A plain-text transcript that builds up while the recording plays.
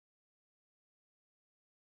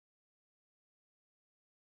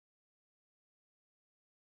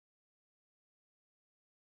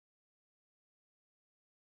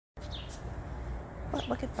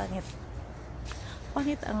Bakit pangit?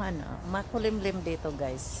 Pangit ang ano, makulimlim dito,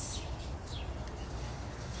 guys.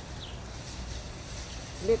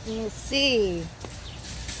 Let me see.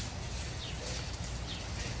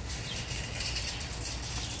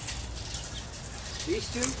 These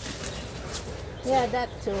two? Yeah, that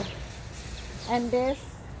too. And this.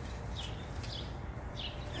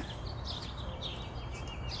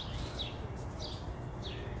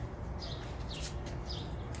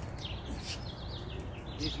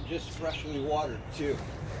 These are just freshly watered too.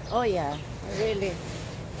 Oh yeah, really.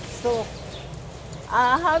 So,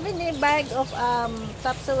 how many bag of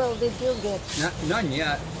topsoil did you get? None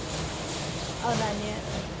yet. Oh, none yet.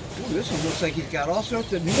 Ooh, this one looks like he's got all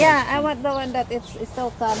sorts of new Yeah, ones. I want the one that is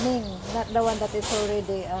still coming, not the one that is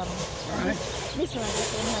already All right. This one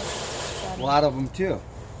has A lot of them too.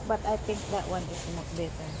 but I think that one is much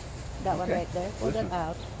better. That one Okay. right there. Pull This that one.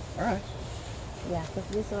 out. All right. Yeah, because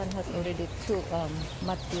this one has already two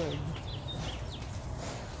matured.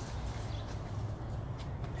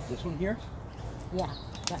 This one here? Yeah,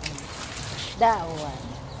 that one. That one.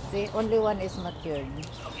 See, only one is matured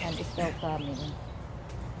and is still coming.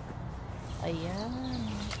 Ayan.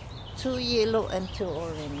 Two yellow and two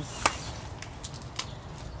orange.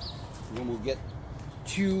 And then we'll get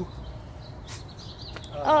two.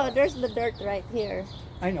 Oh, there's the dirt right here.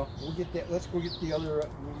 I know. We'll get that. Let's go get the other.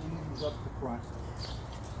 We'll use up the front.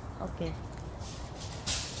 Okay.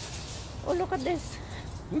 Oh, look at this.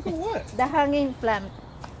 Look at what? The hanging plant.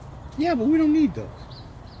 Yeah, but we don't need those.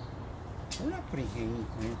 We're not putting hanging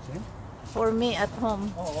plants in. For me at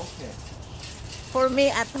home. Oh, okay. For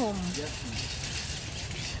me at home. Yes.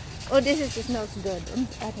 Oh, this smells good.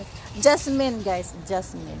 Jasmine, guys.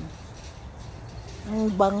 Jasmine.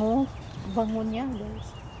 Ang bango. Bango niya, guys.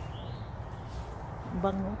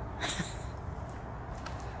 Bango.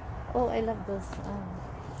 Oh, I love those.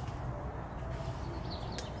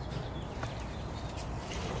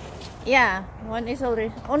 Yeah, one is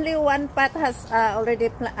already. Only one pot has already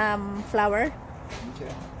flower.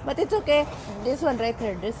 Okay. But it's okay. This one right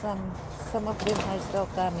here. This some of them are still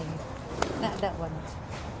coming. Not that one.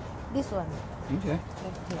 This one. Okay.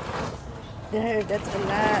 Right here. There, that's a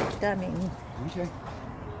lot coming. Okay.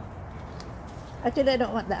 Actually, I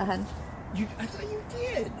don't want that one. I thought you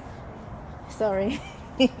did. Sorry.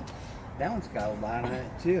 That one's got a lot on it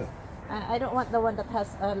too. I don't want the one that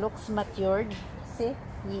has looks matured. See,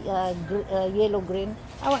 yellow green.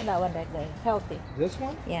 I want that one right there, healthy. This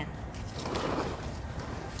one? Yeah.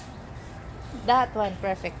 That one,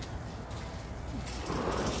 perfect.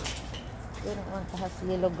 You don't want to have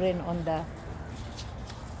yellow green on the.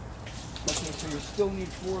 Okay, so you still need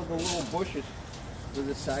 4 of the little bushes for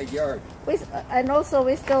the side yard. And also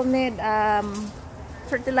we still need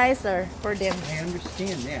fertilizer for them. I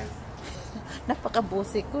understand that.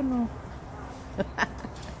 Napakabusi ko, no?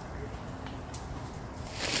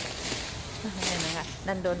 Ayan na nga.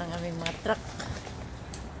 Nandun ang aming mga truck.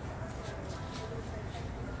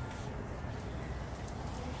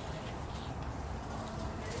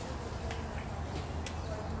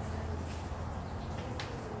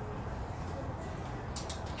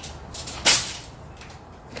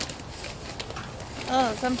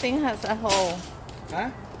 Oh, something has a hole. Huh?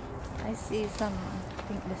 I see some, I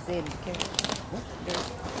think the seed. Okay. What? There's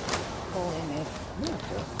a hole in it. Yeah,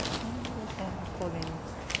 sure. There's a hole in it.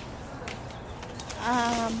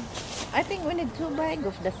 I think we need 2 bags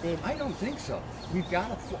of the seed. I don't think so. We've got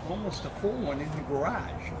almost a full one in the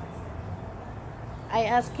garage. I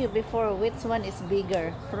asked you before, which one is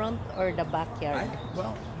bigger, front or the backyard?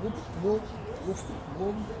 Well, we'll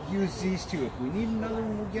use these 2. If we need another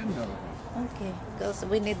one, we'll get another one. Okay, because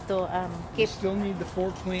we need to We keep. still need the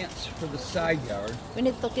 4 plants for the side yard. We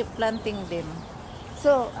need to keep planting them.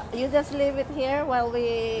 So you just leave it here while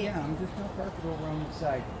we. Yeah, I'm just gonna park it over on the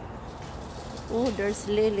side. Oh, there's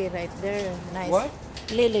lily right there. Nice. What?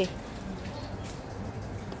 Lily.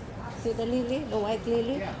 See the lily, the white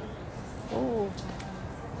lily. Yeah. Oh,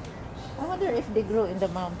 I wonder if they grow in the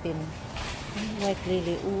mountain. White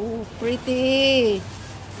lily. Oh, pretty.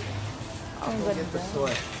 Ang Go get the ganda.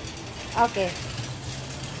 soil. Okay.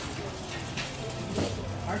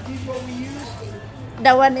 Aren't these what we use?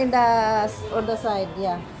 The one in the on the side,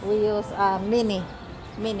 yeah. We use mini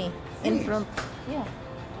in front. Yeah.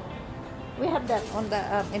 We have that on the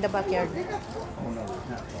in the backyard. Oh no, it's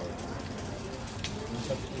not large.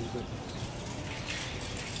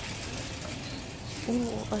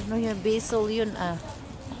 Oh, ano yan? Basil yun ah.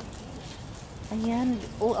 Ayan.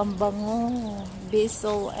 Oh, ang bango.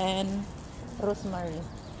 Basil and rosemary.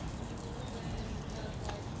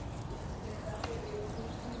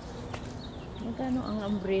 Magkano ang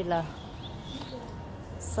umbrella?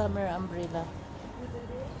 Summer umbrella.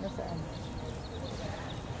 Nasaan?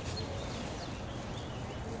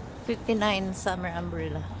 59 summer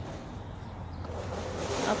umbrella.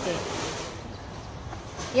 Okay.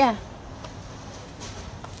 Yeah.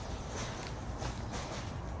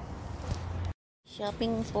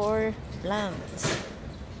 Shopping for plants.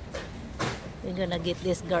 We're gonna get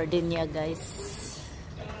this gardenia, guys.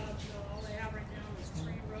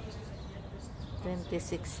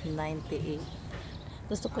 26.98.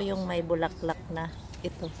 Gusto ko yung may bulaklak na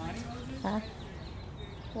ito. Ha?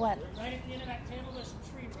 What? Right at the end of that table, there's some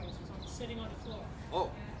tree roses sitting on the floor. Oh,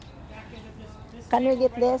 Back end of this Can we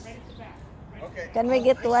get this? right at the back. okay. Can we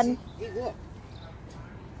get one? Hey, look.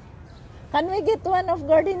 Can we get one of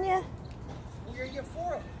gardenia? We're gonna get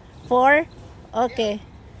 4 of them. 4? Okay.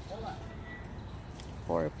 Hold on.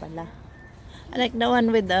 4 pala. I like the one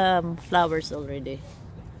with flowers already.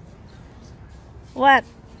 What?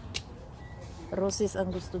 Roses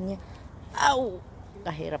ang gusto niya. Ow!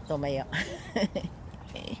 Kahirap tumayo.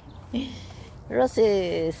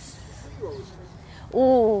 Roses.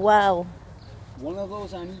 Ooh, wow. One of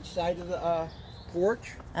those on each side of the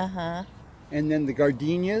porch, Uh-huh. and then the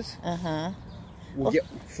gardenias. Uh-huh. We'll get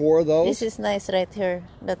 4 of those. This is nice right here.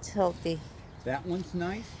 That's healthy. That one's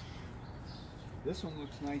nice. This one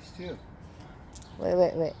looks nice too.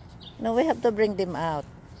 Wait. No, we have to bring them out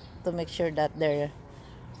to make sure that they're...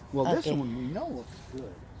 Well, this Okay. one we know looks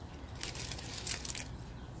good.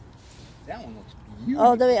 That one looks beautiful.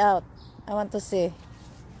 all the way out. I want to see.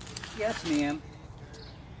 Yes, ma'am.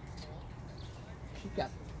 She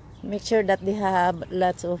got. Make sure that they have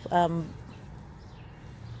lots of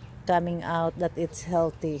coming out, that it's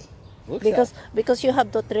healthy. Looks Because you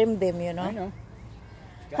have to trim them, you know. I know.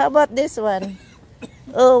 How about this one?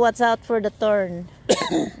 Oh, what's out for the thorn?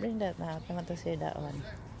 Bring that out. I want to see that one.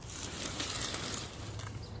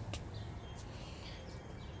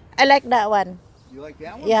 I like that one. You like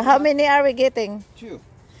that one? Yeah, how many are we getting? 2.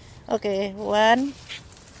 Okay, 1.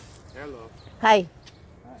 Hello. Hi.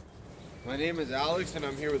 My name is Alex and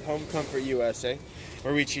I'm here with Home Comfort USA.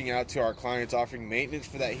 We're reaching out to our clients offering maintenance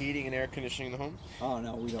for that heating and air conditioning in the home. Oh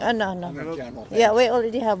no, we don't. Oh, no. I'm in general. Yeah, we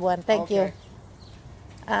already have one. Thank you. Okay.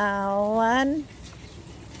 1.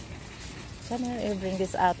 Can I bring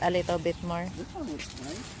this out a little bit more? This one looks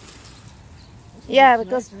nice. Yeah,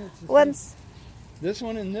 looks because nice and it's the once This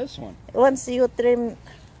one and this one. you trim,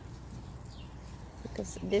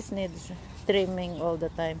 because this needs trimming all the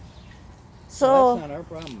time. So So that's not our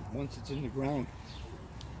problem. Once it's in the ground.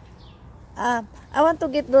 I want to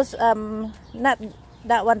get those not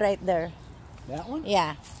that one right there. That one?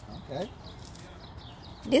 Yeah, Okay.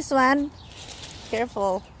 this one.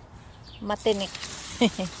 Careful, matinik.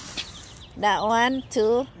 That one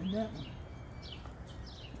too. And that one.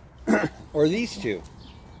 Or these 2.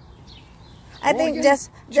 I Oh, think yeah,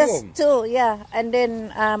 just two of 'em. 2. Yeah, and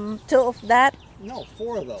then 2 of that. No,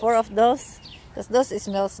 4 of those. 4 of those, because those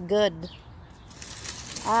smells good.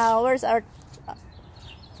 Where's our...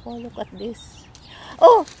 Oh, look at this.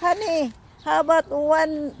 Oh, honey, how about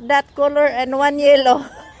 1 that color and 1 yellow?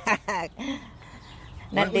 Why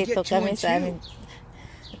don't we Nandito get 2 kami and sa 2? amin.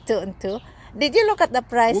 2 and 2. Did you look at the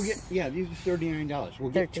price? We'll get, these are $39.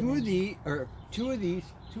 We'll get 2 of these, or 2 of these,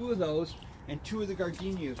 2 of those, and 2 of the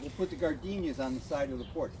gardenias. We'll put the gardenias on the side of the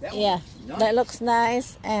porch. That one Yeah, looks nice. that looks nice.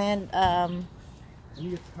 And Let me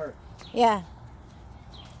get the cart. yeah.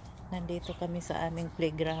 Nandito kami sa aming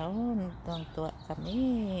playground. Tuwang-tuwa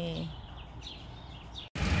kami.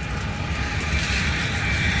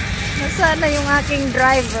 Nasaan na yung aking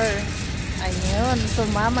driver? Ayun,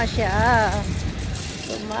 sumama siya.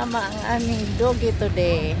 Sumama ang aming doggy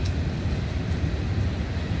today.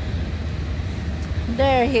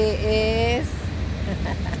 There he is.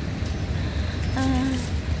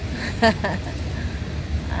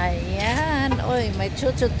 Ayan. Oy, may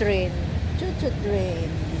chuchu train. Chuchu train.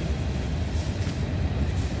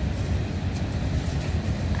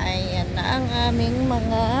 Ayan na ang aming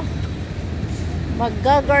mga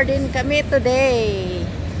mag-garden kami today.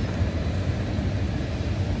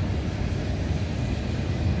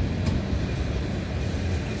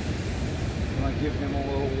 You want to give them a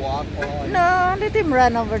little walk while I... No, let him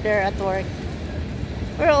run over there at work.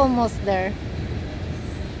 We're almost there.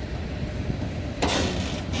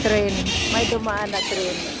 Train. May dumaan na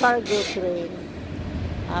train. Cargo train.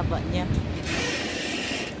 Haba niya.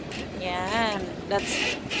 Yan.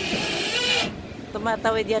 That's...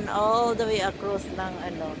 Tumatawid yan all the way across ng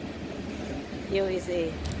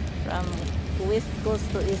USA. From west coast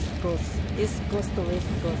to east coast. East coast to west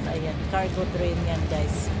coast. Ayan. Cargo train yan,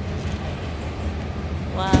 guys.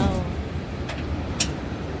 Wow.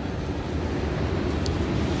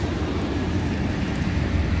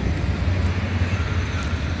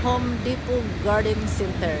 Home Depot Garden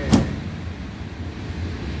Center.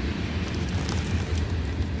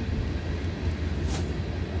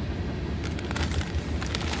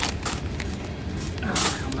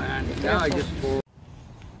 Come on. Now I just pull.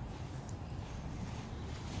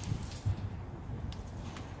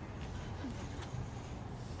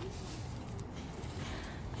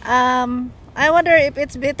 I wonder if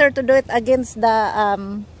it's better to do it against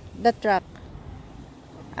the truck.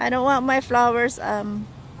 I don't want my flowers I'm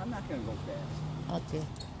not gonna go fast. okay.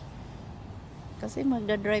 Kasi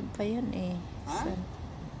magda-drive pa yan eh. Huh? So-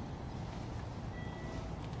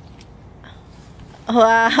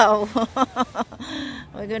 Wow.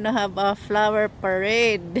 We're gonna have a flower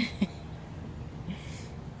parade.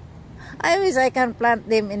 I wish I can plant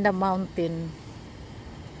them in the mountain.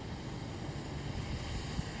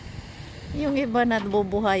 Yung iba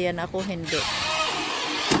nabubuhayan, ako hindi.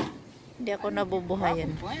 Hindi ako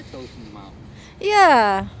nabubuhayan. Plant those in the mountain.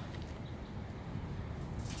 Yeah.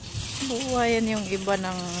 Buhayan yung iba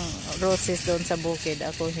ng roses doon sa bukid.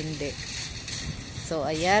 Ako hindi. So,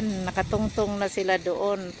 ayan. Nakatungtong na sila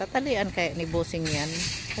doon. Tatalian kaya ni Bossing yan.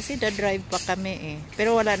 Kasi da-drive pa kami eh.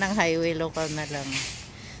 Pero wala ng highway. Local na lang.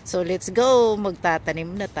 So, let's go.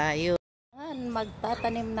 Magtatanim na tayo.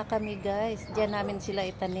 Magtatanim na kami guys. Diyan namin sila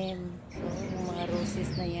itanim. So, yung mga roses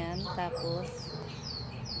na yan. Tapos,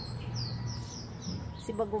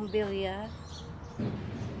 si Bagumbilya.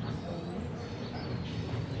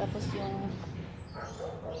 Tapos yung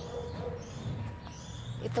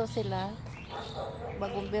ito sila.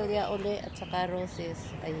 Bagumbilya uli at saka roses.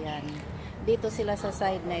 Ayan. Dito sila sa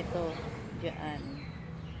side na ito. Diyan.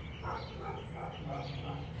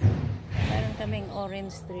 Meron kaming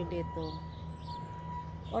orange tree dito.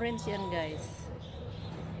 Orange yan guys.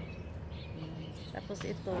 Tapos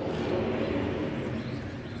ito.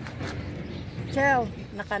 Chel,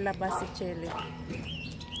 nakalabas si Chele.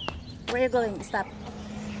 Where are you going? Stop.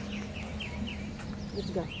 Let's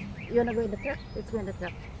go. You wanna go in the truck? Let's go in the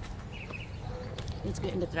truck. Let's go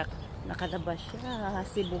in the truck. Nakalabas siya.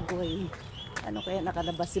 Si Bugoy. Ano kaya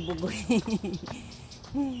nakalabas si Bugoy?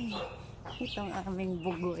 Itong aming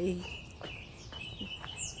Bugoy.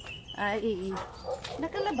 Ay,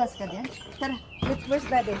 nakalabas ka dyan? Tara, let's first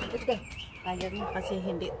daddy. Let's go. Ayaw mo kasi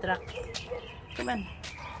hindi truck. Come on.